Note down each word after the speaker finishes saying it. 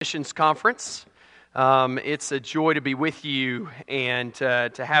Missions Conference. It's a joy to be with you and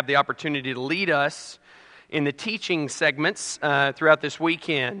to have the opportunity to lead us in the teaching segments throughout this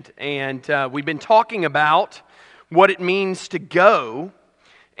weekend. And we've been talking about what it means to go.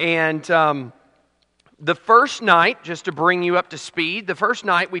 And the first night, just to bring you up to speed, the first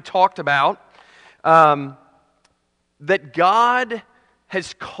night we talked about that God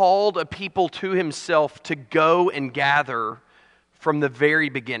has called a people to Himself to go and gather from the very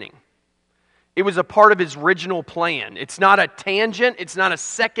beginning. It was a part of His original plan. It's not a tangent. It's not a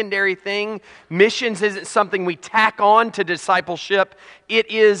secondary thing. Missions isn't something we tack on to discipleship.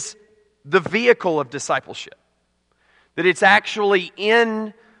 It is the vehicle of discipleship. That it's actually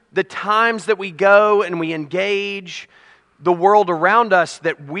in the times that we go and we engage the world around us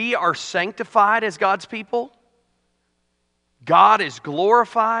that we are sanctified as God's people. God is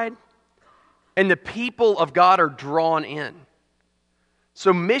glorified. And the people of God are drawn in.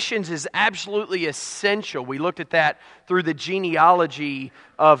 So missions is absolutely essential. We looked at that through the genealogy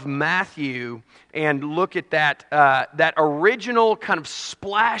of Matthew and look at that original kind of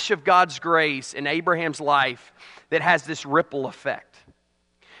splash of God's grace in Abraham's life that has this ripple effect.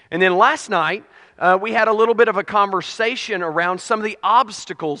 And then last night, we had a little bit of a conversation around some of the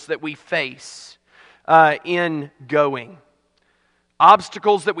obstacles that we face in going.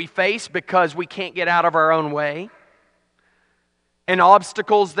 Obstacles that we face because we can't get out of our own way. And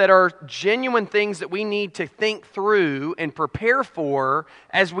obstacles that are genuine things that we need to think through and prepare for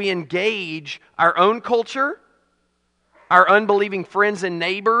as we engage our own culture, our unbelieving friends and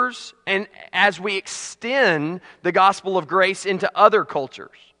neighbors, and as we extend the gospel of grace into other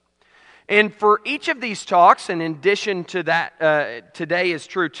cultures. And for each of these talks, and in addition to that, today is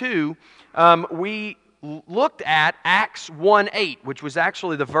true too, we looked at Acts 1:8, which was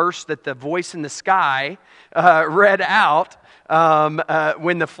actually the verse that the voice in the sky read out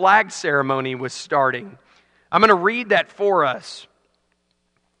when the flag ceremony was starting. I'm going to read that for us.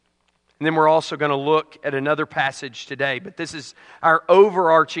 And then we're also going to look at another passage today. But this is our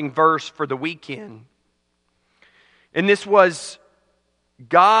overarching verse for the weekend. And this was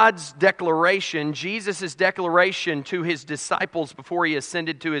God's declaration, Jesus' declaration to His disciples before He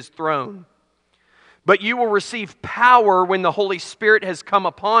ascended to His throne. But you will receive power when the Holy Spirit has come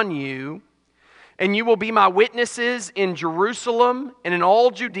upon you, and you will be my witnesses in Jerusalem and in all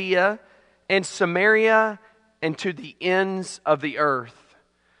Judea and Samaria and to the ends of the earth.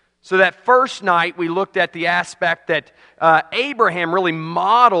 So that first night we looked at the aspect that Abraham really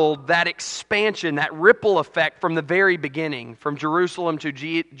modeled that expansion, that ripple effect from the very beginning, from Jerusalem to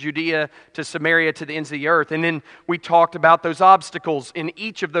Judea to Samaria to the ends of the earth. And then we talked about those obstacles in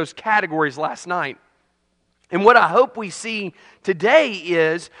each of those categories last night. And what I hope we see today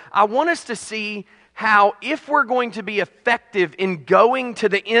is, I want us to see how if we're going to be effective in going to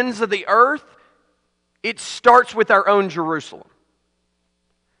the ends of the earth, it starts with our own Jerusalem.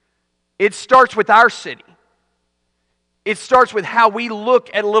 It starts with our city. It starts with how we look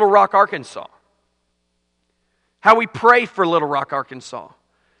at Little Rock, Arkansas. How we pray for Little Rock, Arkansas.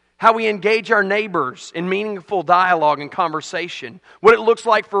 How we engage our neighbors in meaningful dialogue and conversation. What it looks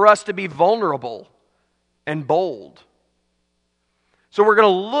like for us to be vulnerable and bold. So we're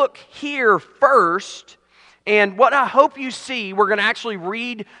going to look here first, and what I hope you see, we're going to actually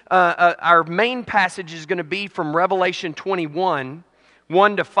read, our main passage is going to be from Revelation 21,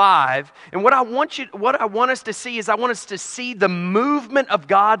 1 to 5, and what I want us to see is I want us to see the movement of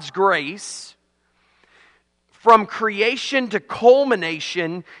God's grace from creation to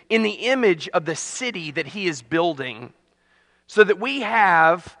culmination in the image of the city that He is building, so that we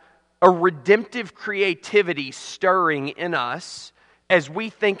have a redemptive creativity stirring in us as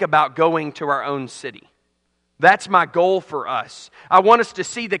we think about going to our own city. That's my goal for us. I want us to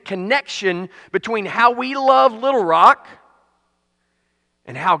see the connection between how we love Little Rock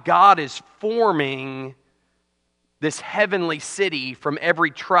and how God is forming this heavenly city from every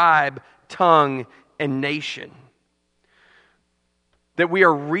tribe, tongue, and nation. That we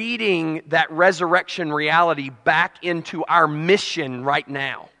are reading that resurrection reality back into our mission right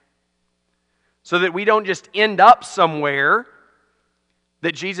now. So that we don't just end up somewhere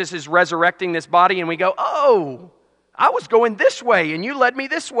that Jesus is resurrecting this body and we go, oh, I was going this way and you led me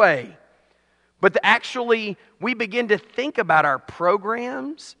this way. But actually, we begin to think about our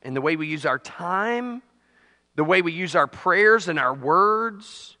programs and the way we use our time, the way we use our prayers and our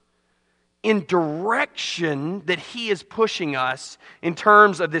words in direction that He is pushing us in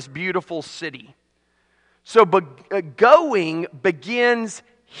terms of this beautiful city. So going begins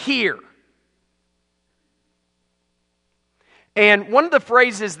here. And one of the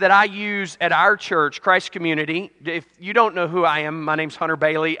phrases that I use at our church, Christ Community, if you don't know who I am, my name's Hunter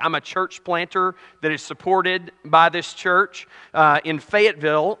Bailey. I'm a church planter that is supported by this church in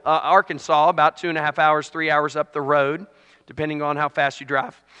Fayetteville, Arkansas, about 2.5 hours, 3 hours up the road, depending on how fast you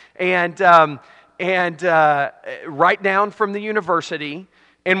drive. And right down from the university.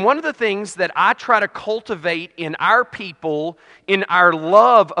 And one of the things that I try to cultivate in our people, in our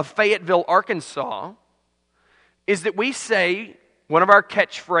love of Fayetteville, Arkansas, is that we say, one of our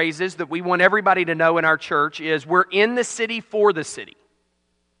catchphrases that we want everybody to know in our church is, we're in the city for the city.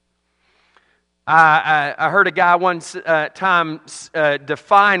 I heard a guy one time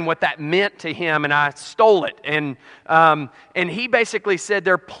define what that meant to him, and I stole it. And he basically said,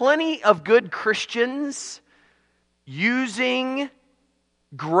 there are plenty of good Christians using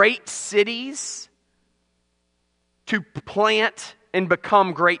great cities to plant and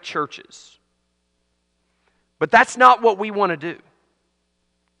become great churches. But that's not what we want to do.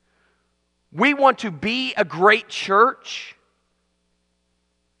 We want to be a great church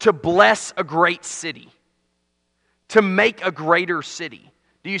to bless a great city, to make a greater city.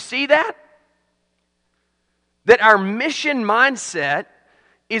 Do you see that? That our mission mindset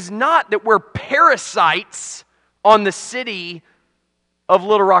is not that we're parasites on the city of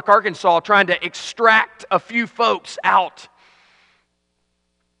Little Rock, Arkansas, trying to extract a few folks out,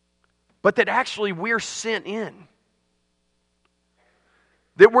 but that actually we're sent in.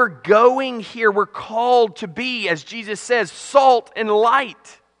 That we're going here, we're called to be, as Jesus says, salt and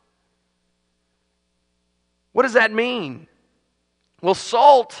light. What does that mean? Well,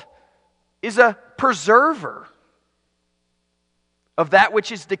 salt is a preserver of that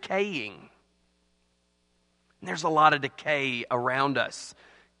which is decaying. And there's a lot of decay around us,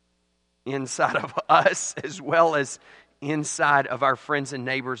 inside of us, as well as inside of our friends and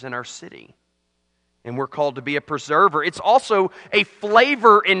neighbors in our city. And we're called to be a preserver. It's also a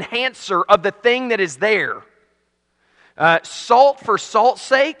flavor enhancer of the thing that is there. Salt for salt's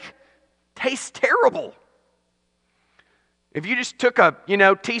sake tastes terrible. If you just took a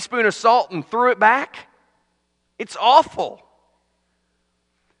teaspoon of salt and threw it back, it's awful.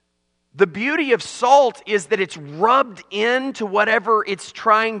 The beauty of salt is that it's rubbed into whatever it's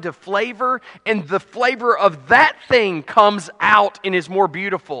trying to flavor, and the flavor of that thing comes out and is more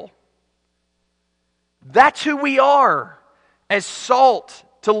beautiful. That's who we are as salt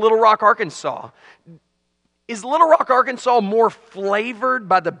to Little Rock, Arkansas. Is Little Rock, Arkansas more flavored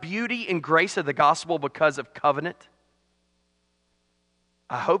by the beauty and grace of the gospel because of covenant?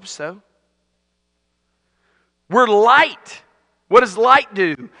 I hope so. We're light. What does light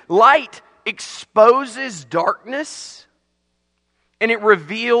do? Light exposes darkness and it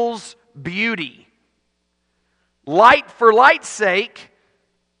reveals beauty. Light for light's sake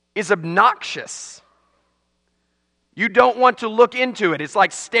is obnoxious. You don't want to look into it. It's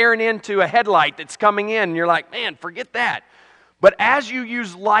like staring into a headlight that's coming in and you're like, man, forget that. But as you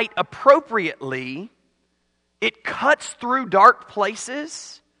use light appropriately, it cuts through dark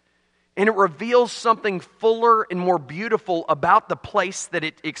places and it reveals something fuller and more beautiful about the place that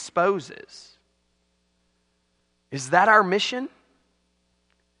it exposes. Is that our mission?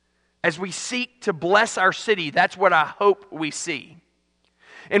 As we seek to bless our city, that's what I hope we see.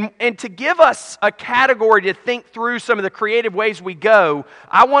 And to give us a category to think through some of the creative ways we go,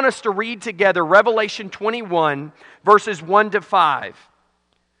 I want us to read together Revelation 21, verses 1 to 5.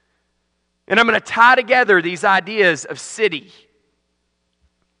 And I'm going to tie together these ideas of city.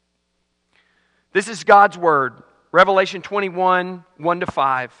 This is God's Word, Revelation 21, 1 to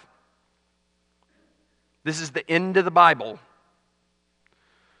 5. This is the end of the Bible.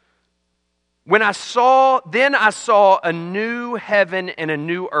 Then I saw a new heaven and a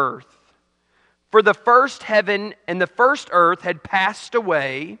new earth. For the first heaven and the first earth had passed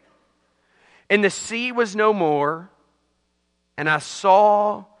away, and the sea was no more. And I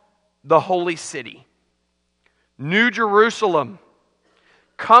saw the holy city, New Jerusalem,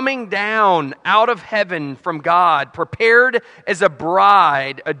 coming down out of heaven from God, prepared as a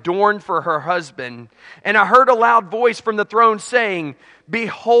bride adorned for her husband. And I heard a loud voice from the throne saying,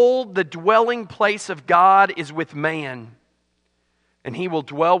 "Behold, the dwelling place of God is with man, and he will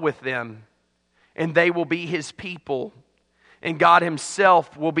dwell with them, and they will be his people, and God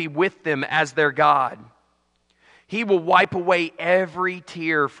himself will be with them as their God. He will wipe away every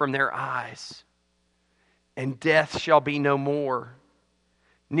tear from their eyes, and death shall be no more.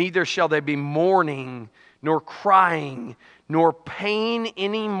 Neither shall there be mourning, nor crying, nor pain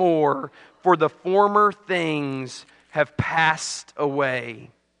any more, for the former things have passed away."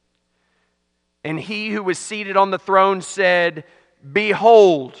 And he who was seated on the throne said,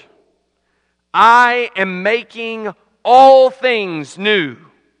 "Behold, I am making all things new.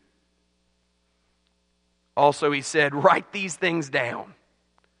 Also, he said, write these things down,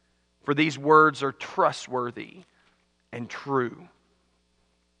 for these words are trustworthy and true.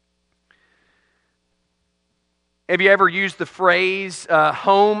 Have you ever used the phrase,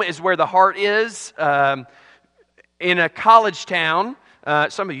 home is where the heart is? In a college town,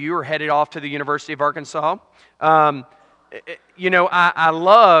 some of you are headed off to the University of Arkansas. I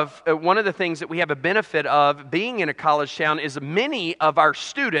love, one of the things that we have a benefit of being in a college town is many of our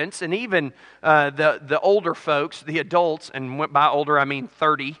students, and even the older folks, the adults, and by older I mean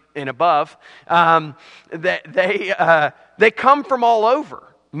 30 and above, they come from all over.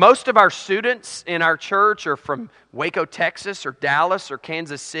 Most of our students in our church are from Waco, Texas, or Dallas, or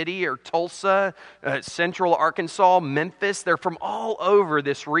Kansas City, or Tulsa, Central Arkansas, Memphis. They're from all over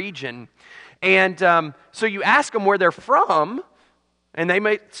this region. And so you ask them where they're from, and they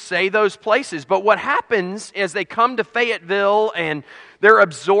may say those places. But what happens is they come to Fayetteville, and they're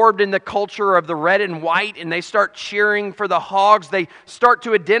absorbed in the culture of the red and white, and they start cheering for the Hogs. They start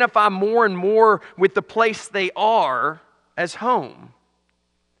to identify more and more with the place they are as home.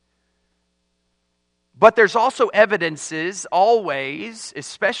 But there's also evidences, always,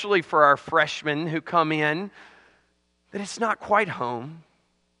 especially for our freshmen who come in, that it's not quite home.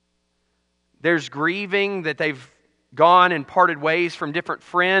 There's grieving that they've gone and parted ways from different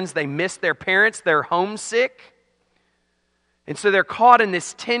friends. They miss their parents. They're homesick. And so they're caught in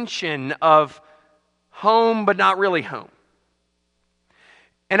this tension of home but not really home.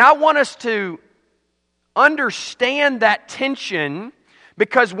 And I want us to understand that tension,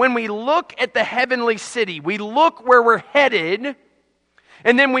 because when we look at the heavenly city, we look where we're headed,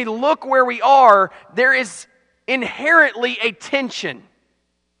 and then we look where we are, there is inherently a tension.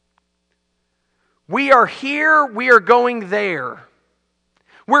 We are here, we are going there.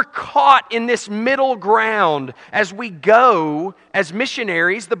 We're caught in this middle ground as we go as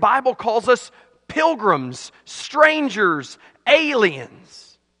missionaries. The Bible calls us pilgrims, strangers,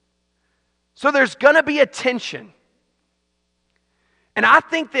 aliens. So there's going to be a tension. And I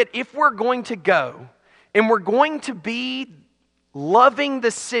think that if we're going to go and we're going to be loving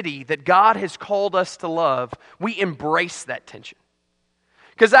the city that God has called us to love, we embrace that tension.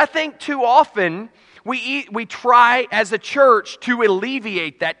 Because I think too often we try as a church to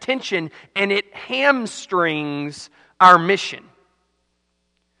alleviate that tension, and it hamstrings our mission.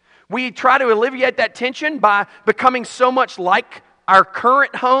 We try to alleviate that tension by becoming so much like our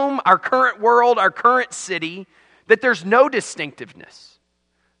current home, our current world, our current city, that there's no distinctiveness.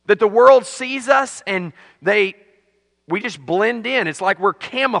 That the world sees us and we just blend in. It's like we're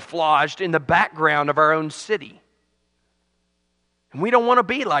camouflaged in the background of our own city. And we don't want to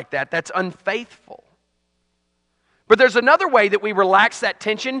be like that. That's unfaithful. But there's another way that we relax that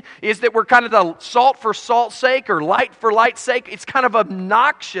tension, is that we're kind of the salt for salt's sake or light for light's sake. It's kind of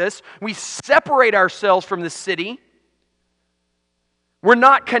obnoxious. We separate ourselves from the city. We're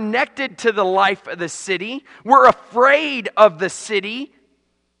not connected to the life of the city. We're afraid of the city.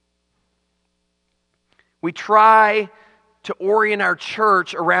 We try to orient our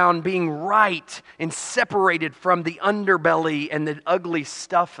church around being right and separated from the underbelly and the ugly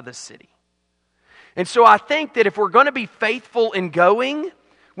stuff of the city. And so I think that if we're going to be faithful in going,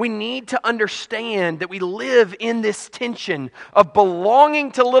 we need to understand that we live in this tension of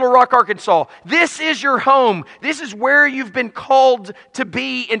belonging to Little Rock, Arkansas. This is your home. This is where you've been called to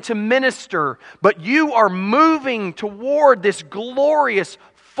be and to minister. But you are moving toward this glorious,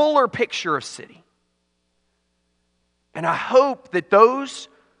 fuller picture of city. And I hope that those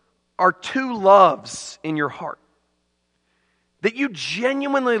are two loves in your heart. That you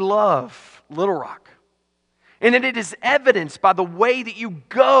genuinely love Little Rock. And that it is evidenced by the way that you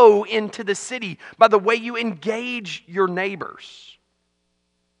go into the city, by the way you engage your neighbors.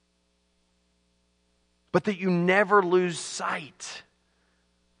 But that you never lose sight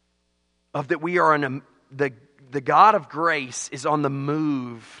of that we are the God of grace is on the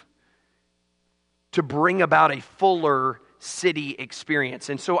move to bring about a fuller city experience.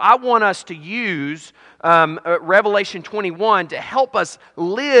 And so I want us to use Revelation 21 to help us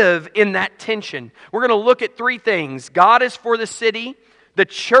live in that tension. We're going to look at three things. God is for the city, the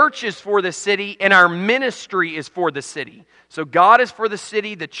church is for the city, and our ministry is for the city. So God is for the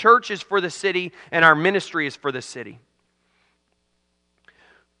city, the church is for the city, and our ministry is for the city.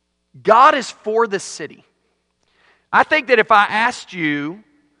 God is for the city. I think that if I asked you,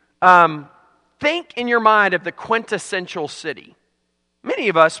 think in your mind of the quintessential city. Many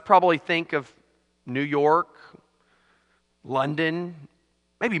of us probably think of New York, London,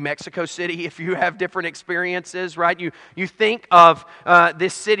 Maybe Mexico City if you have different experiences, right? You think of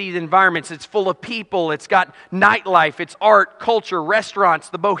this city's environments. It's full of people. It's got nightlife. It's art, culture, restaurants,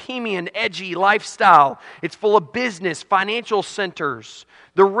 the bohemian, edgy lifestyle. It's full of business, financial centers.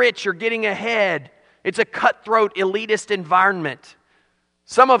 The rich are getting ahead. It's a cutthroat, elitist environment.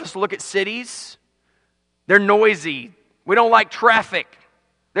 Some of us look at cities. They're noisy. We don't like traffic.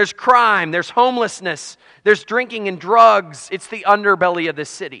 There's crime, there's homelessness, there's drinking and drugs. It's the underbelly of the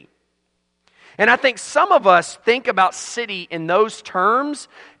city. And I think some of us think about city in those terms,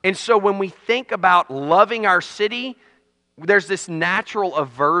 and so when we think about loving our city, there's this natural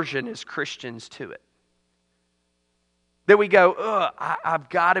aversion as Christians to it. That we go, I've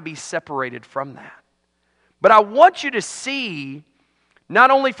got to be separated from that. But I want you to see, not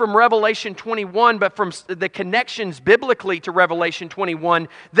only from Revelation 21, but from the connections biblically to Revelation 21,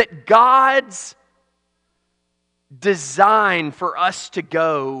 that God's design for us to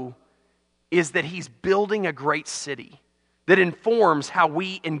go is that He's building a great city that informs how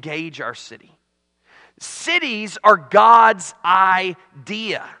we engage our city. Cities are God's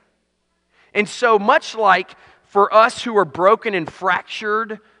idea. And so much like for us who are broken and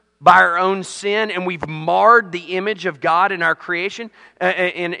fractured by our own sin, and we've marred the image of God in our creation,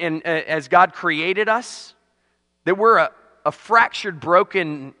 as God created us, that we're a fractured,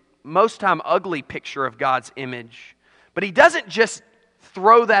 broken, most time ugly picture of God's image. But He doesn't just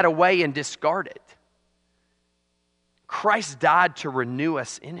throw that away and discard it. Christ died to renew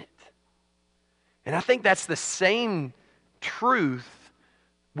us in it. And I think that's the same truth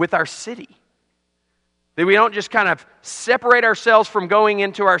with our city. That we don't just kind of separate ourselves from going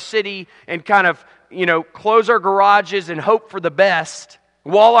into our city and kind of, close our garages and hope for the best,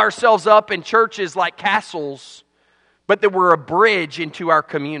 wall ourselves up in churches like castles, but that we're a bridge into our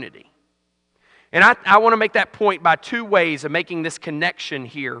community. And I want to make that point by two ways of making this connection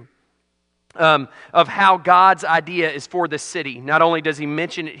here of how God's idea is for the city. Not only does He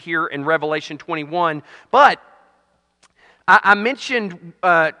mention it here in Revelation 21, but I mentioned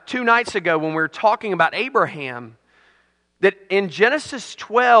 2 nights ago when we were talking about Abraham that in Genesis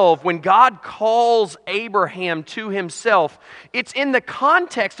 12, when God calls Abraham to Himself, it's in the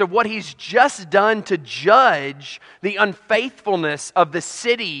context of what He's just done to judge the unfaithfulness of the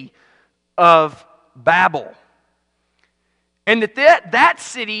city of Babel. And that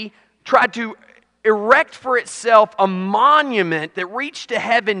city tried to erect for itself a monument that reached to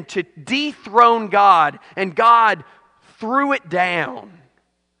heaven to dethrone God, and God threw it down.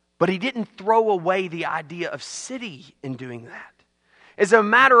 But He didn't throw away the idea of city in doing that. As a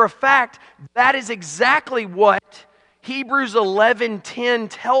matter of fact, that is exactly what Hebrews 11:10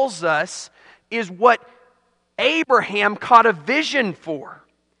 tells us is what Abraham caught a vision for.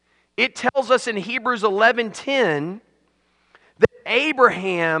 It tells us in Hebrews 11:10 that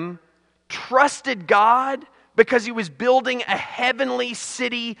Abraham trusted God because he was building a heavenly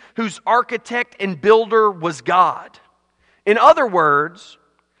city whose architect and builder was God. In other words,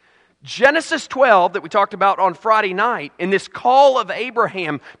 Genesis 12 that we talked about on Friday night, and this call of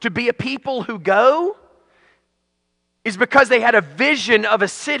Abraham to be a people who go, is because they had a vision of a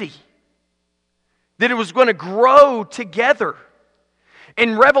city, that it was going to grow together.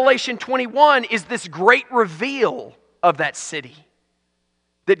 And Revelation 21 is this great reveal of that city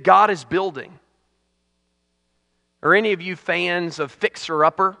that God is building. Are any of you fans of Fixer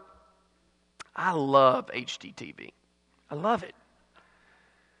Upper? I love HGTV. I love it.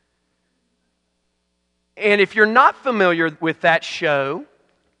 And if you're not familiar with that show,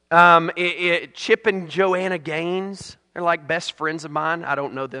 Chip and Joanna Gaines, they're like best friends of mine. I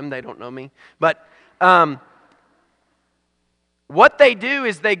don't know them, they don't know me. But what they do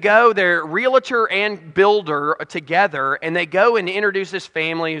is they're realtor and builder together, and they go and introduce this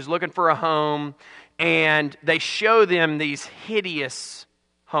family who's looking for a home, and they show them these hideous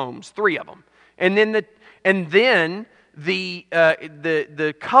homes, 3 of them. And then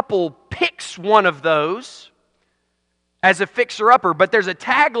the couple picks one of those as a fixer-upper. But there's a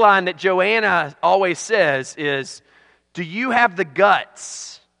tagline that Joanna always says is, do you have the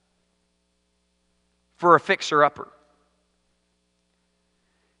guts for a fixer-upper?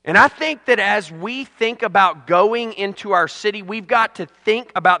 And I think that as we think about going into our city, we've got to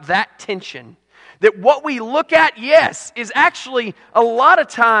think about that tension. That what we look at, yes, is actually a lot of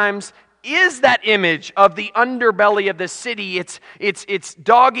times is that image of the underbelly of the city. It's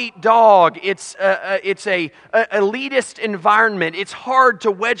dog eat dog. It's a elitist environment. It's hard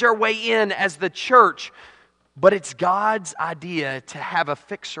to wedge our way in as the church, but it's God's idea to have a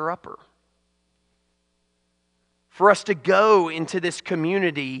fixer-upper. For us to go into this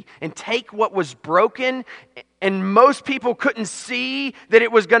community and take what was broken And most people couldn't see that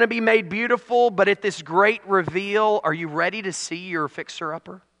it was going to be made beautiful, but at this great reveal, are you ready to see your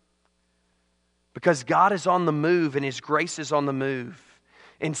fixer-upper? Because God is on the move and His grace is on the move.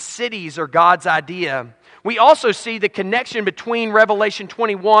 And cities are God's idea. We also see the connection between Revelation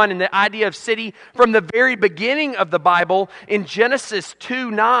 21 and the idea of city from the very beginning of the Bible in Genesis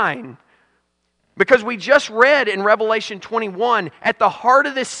 2:9. Because we just read in Revelation 21, at the heart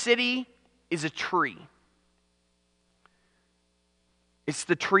of this city is a tree. It's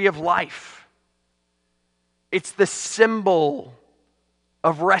the tree of life. It's the symbol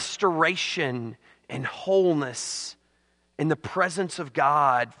of restoration and wholeness in the presence of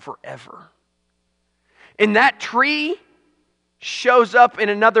God forever. And that tree shows up in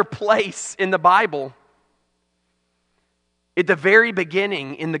another place in the Bible. At the very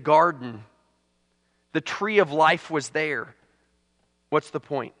beginning in the garden, the tree of life was there. What's the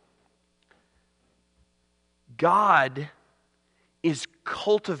point? God is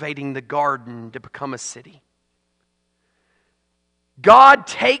cultivating the garden to become a city. God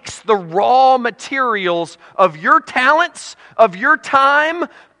takes the raw materials of your talents, of your time,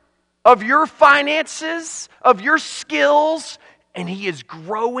 of your finances, of your skills, and He is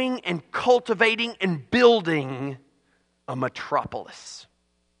growing and cultivating and building a metropolis.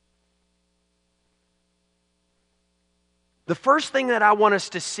 The first thing that I want us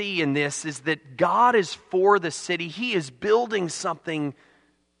to see in this is that God is for the city. He is building something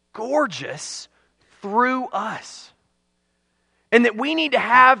gorgeous through us. And that we need to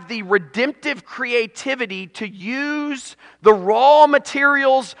have the redemptive creativity to use the raw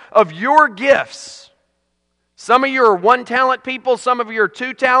materials of your gifts. Some of you are 1 talent people, some of you are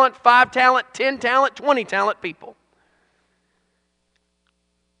 2 talent, 5 talent, 10 talent, 20 talent people.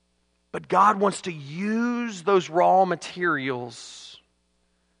 But God wants to use those raw materials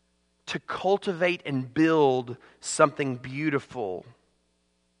to cultivate and build something beautiful.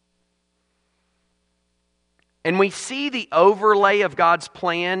 And we see the overlay of God's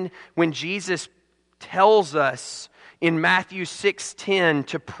plan when Jesus tells us in Matthew 6:10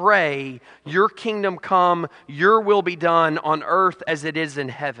 to pray, "Your kingdom come, your will be done on earth as it is in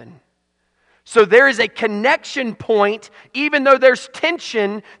heaven." So there is a connection point, even though there's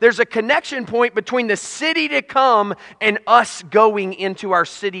tension, there's a connection point between the city to come and us going into our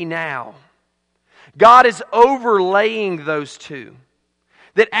city now. God is overlaying those two.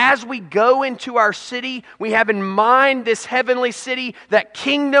 That as we go into our city, we have in mind this heavenly city, that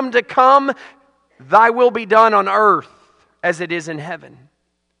kingdom to come, thy will be done on earth as it is in heaven.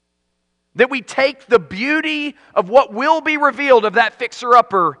 That we take the beauty of what will be revealed of that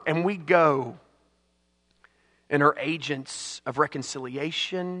fixer-upper and we go and are agents of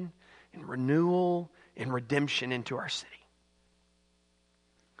reconciliation and renewal and redemption into our city.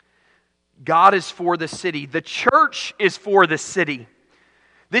 God is for the city. The church is for the city.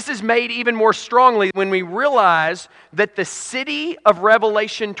 This is made even more strongly when we realize that the city of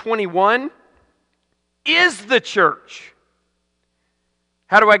Revelation 21 is the church.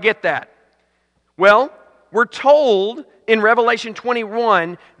 How do I get that? Well, we're told in Revelation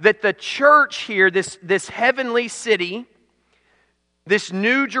 21 that the church here, this heavenly city, this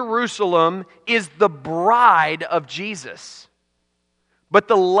new Jerusalem, is the bride of Jesus. But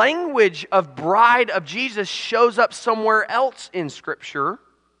the language of bride of Jesus shows up somewhere else in Scripture.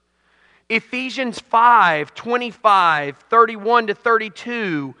 Ephesians 5:25, 31 to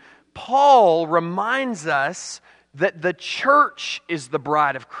 32, Paul reminds us that the church is the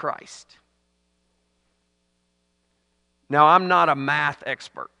bride of Christ. Now, I'm not a math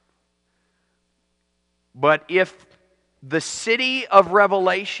expert, but if the city of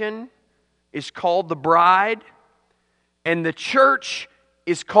Revelation is called the bride and the church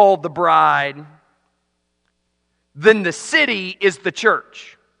is called the bride, then the city is the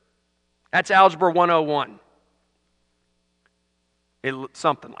church. That's Algebra 101.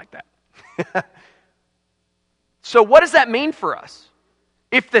 Something like that. So what does that mean for us?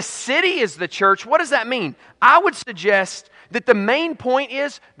 If the city is the church, what does that mean? I would suggest that the main point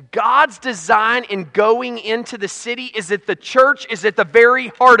is God's design in going into the city is that the church is at the very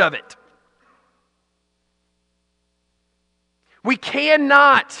heart of it. We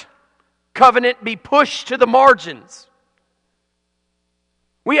cannot, covenant, be pushed to the margins.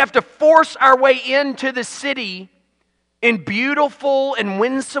 We have to force our way into the city in beautiful and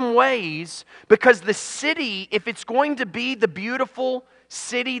winsome ways, because the city, if it's going to be the beautiful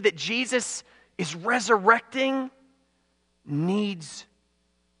city that Jesus is resurrecting, needs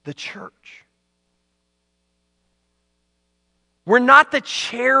the church. We're not the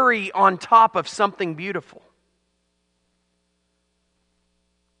cherry on top of something beautiful.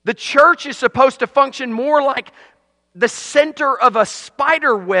 The church is supposed to function more like the center of a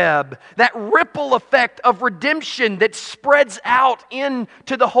spider web, that ripple effect of redemption that spreads out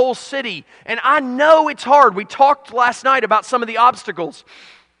into the whole city. And I know it's hard. We talked last night about some of the obstacles.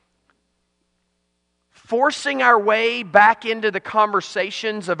 Forcing our way back into the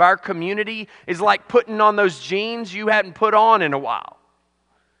conversations of our community is like putting on those jeans you hadn't put on in a while.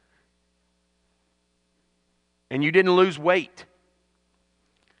 And you didn't lose weight.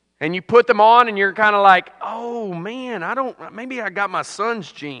 And you put them on and you're kind of like, oh man, maybe I got my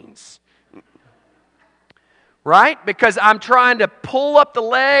son's jeans. Right? Because I'm trying to pull up the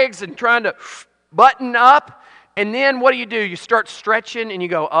legs and trying to button up. And then what do? You start stretching and you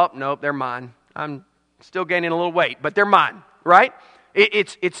go, oh, nope, they're mine. I'm still gaining a little weight, but they're mine. Right?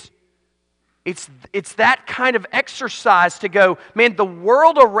 It's that kind of exercise to go, man, the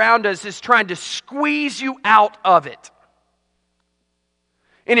world around us is trying to squeeze you out of it.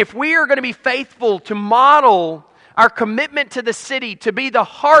 And if we are going to be faithful to model our commitment to the city, to be the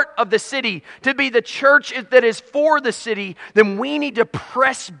heart of the city, to be the church that is for the city, then we need to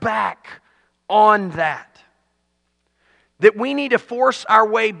press back on that. That we need to force our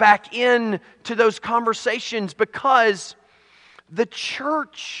way back in to those conversations because the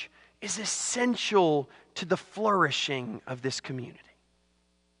church is essential to the flourishing of this community.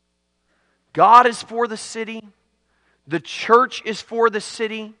 God is for the city. The church is for the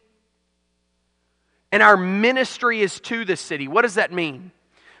city, and our ministry is to the city. What does that mean?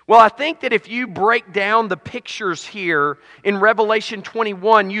 Well, I think that if you break down the pictures here in Revelation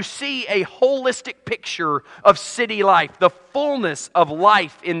 21, you see a holistic picture of city life, the fullness of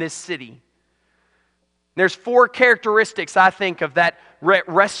life in this city. There's 4 characteristics, I think, of that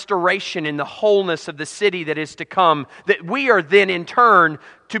restoration in the wholeness of the city that is to come, that we are then in turn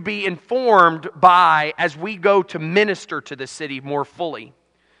to be informed by as we go to minister to the city more fully.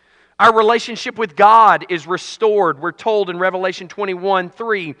 Our relationship with God is restored. We're told in Revelation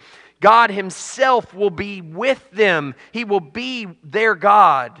 21:3, God Himself will be with them. He will be their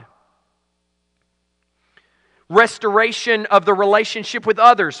God. Restoration of the relationship with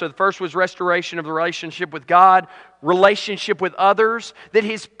others. So the first was restoration of the relationship with God, relationship with others, that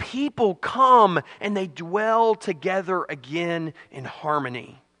His people come and they dwell together again in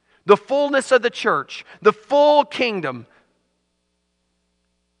harmony. The fullness of the church, the full kingdom.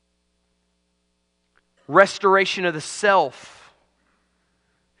 Restoration of the self.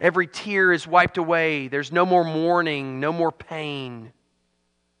 Every tear is wiped away. There's no more mourning, no more pain.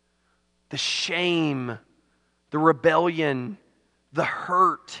 The shame, the rebellion, the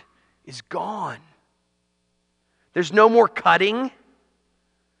hurt is gone. There's no more cutting.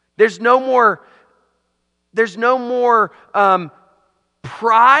 There's no more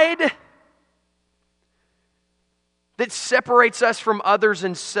pride that separates us from others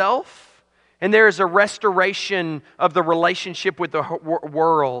and self. And there is a restoration of the relationship with the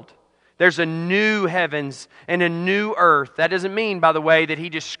world. There's a new heavens and a new earth. That doesn't mean, by the way, that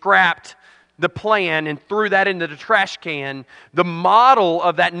He just scrapped the plan and threw that into the trash can. The model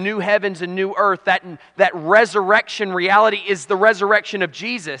of that new heavens and new earth, that resurrection reality is the resurrection of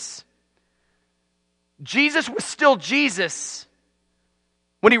Jesus. Jesus was still Jesus.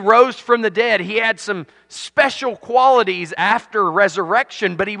 When He rose from the dead, He had some special qualities after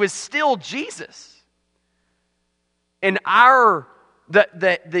resurrection, but He was still Jesus. And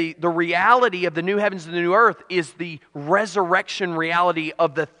the reality of the new heavens and the new earth is the resurrection reality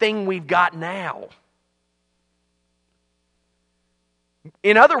of the thing we've got now.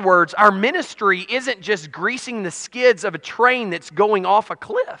 In other words, our ministry isn't just greasing the skids of a train that's going off a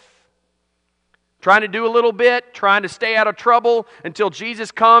cliff. Trying to do a little bit, trying to stay out of trouble until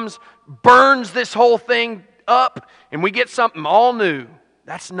Jesus comes, burns this whole thing up, and we get something all new.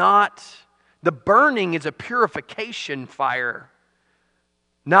 That's not. The burning is a purification fire,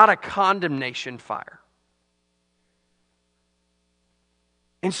 not a condemnation fire.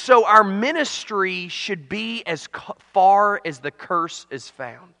 And so our ministry should be as far as the curse is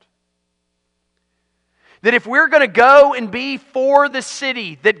found. That if we're going to go and be for the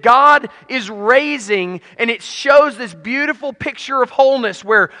city that God is raising, and it shows this beautiful picture of wholeness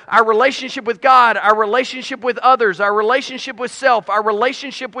where our relationship with God, our relationship with others, our relationship with self, our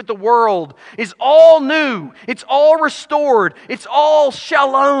relationship with the world is all new. It's all restored. It's all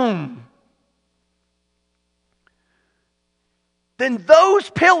shalom. Then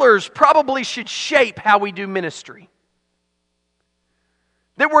those pillars probably should shape how we do ministry.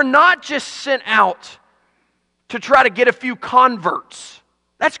 That we're not just sent out to try to get a few converts.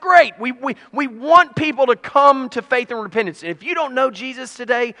 That's great. We want people to come to faith and repentance. And if you don't know Jesus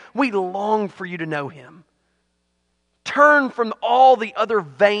today, we long for you to know Him. Turn from all the other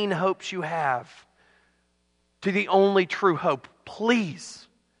vain hopes you have to the only true hope. Please,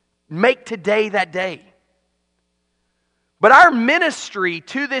 make today that day. But our ministry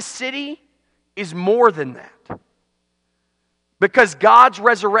to this city is more than that. Because God's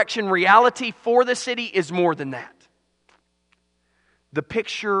resurrection reality for the city is more than that. The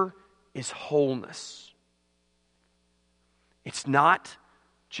picture is wholeness. It's not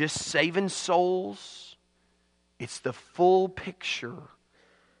just saving souls. It's the full picture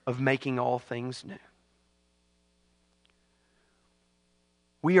of making all things new.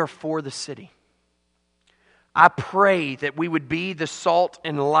 We are for the city. I pray that we would be the salt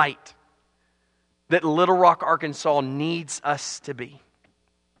and light that Little Rock, Arkansas needs us to be.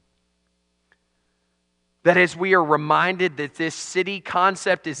 That as we are reminded that this city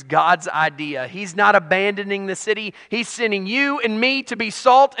concept is God's idea, He's not abandoning the city. He's sending you and me to be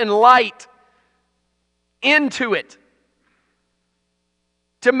salt and light into it.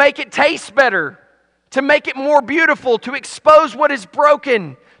 To make it taste better. To make it more beautiful. To expose what is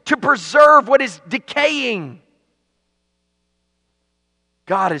broken. To preserve what is decaying.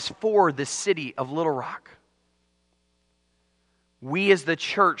 God is for the city of Little Rock. We as the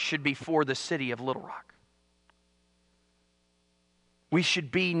church should be for the city of Little Rock. We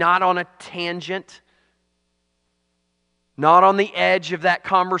should be not on a tangent, not on the edge of that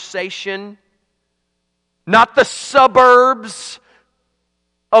conversation, not the suburbs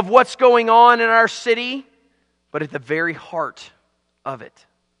of what's going on in our city, but at the very heart of it.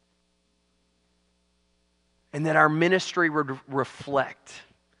 And that our ministry would reflect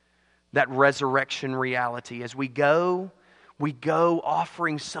that resurrection reality. As we go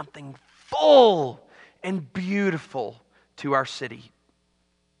offering something full and beautiful to our city.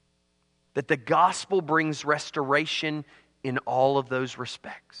 That the gospel brings restoration in all of those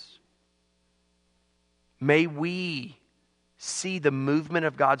respects. May we see the movement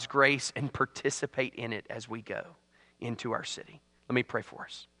of God's grace and participate in it as we go into our city. Let me pray for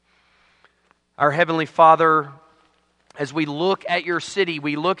us. Our Heavenly Father, as we look at your city,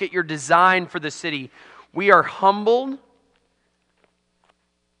 we look at your design for the city, we are humbled.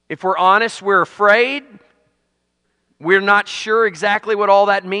 If we're honest, we're afraid. We're not sure exactly what all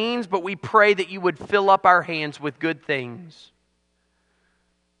that means, but we pray that you would fill up our hands with good things.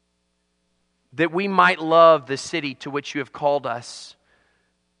 That we might love the city to which you have called us.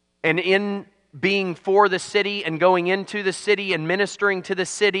 And in being for the city and going into the city and ministering to the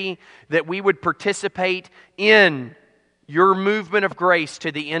city, that we would participate in your movement of grace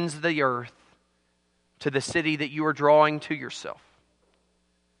to the ends of the earth, to the city that you are drawing to yourself.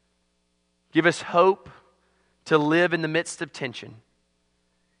 Give us hope to live in the midst of tension.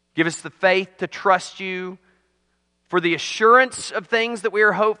 Give us the faith to trust you for the assurance of things that we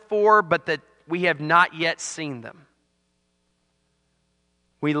are hoped for, but that we have not yet seen them.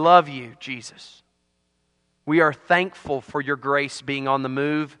 We love you, Jesus. We are thankful for your grace being on the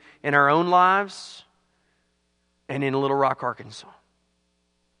move in our own lives and in Little Rock, Arkansas.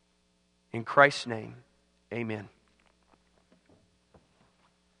 In Christ's name, amen.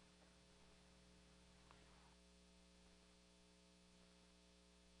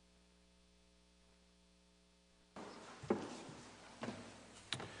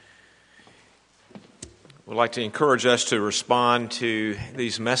 We'd like to encourage us to respond to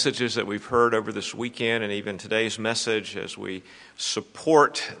these messages that we've heard over this weekend and even today's message as we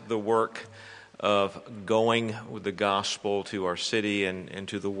support the work of going with the gospel to our city and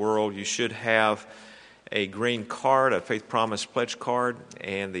to the world. You should have a green card, a Faith Promise Pledge card,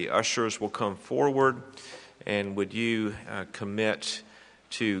 and the ushers will come forward. And would you commit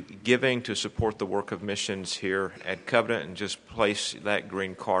to giving to support the work of missions here at Covenant and just place that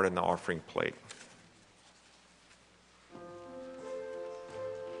green card in the offering plate?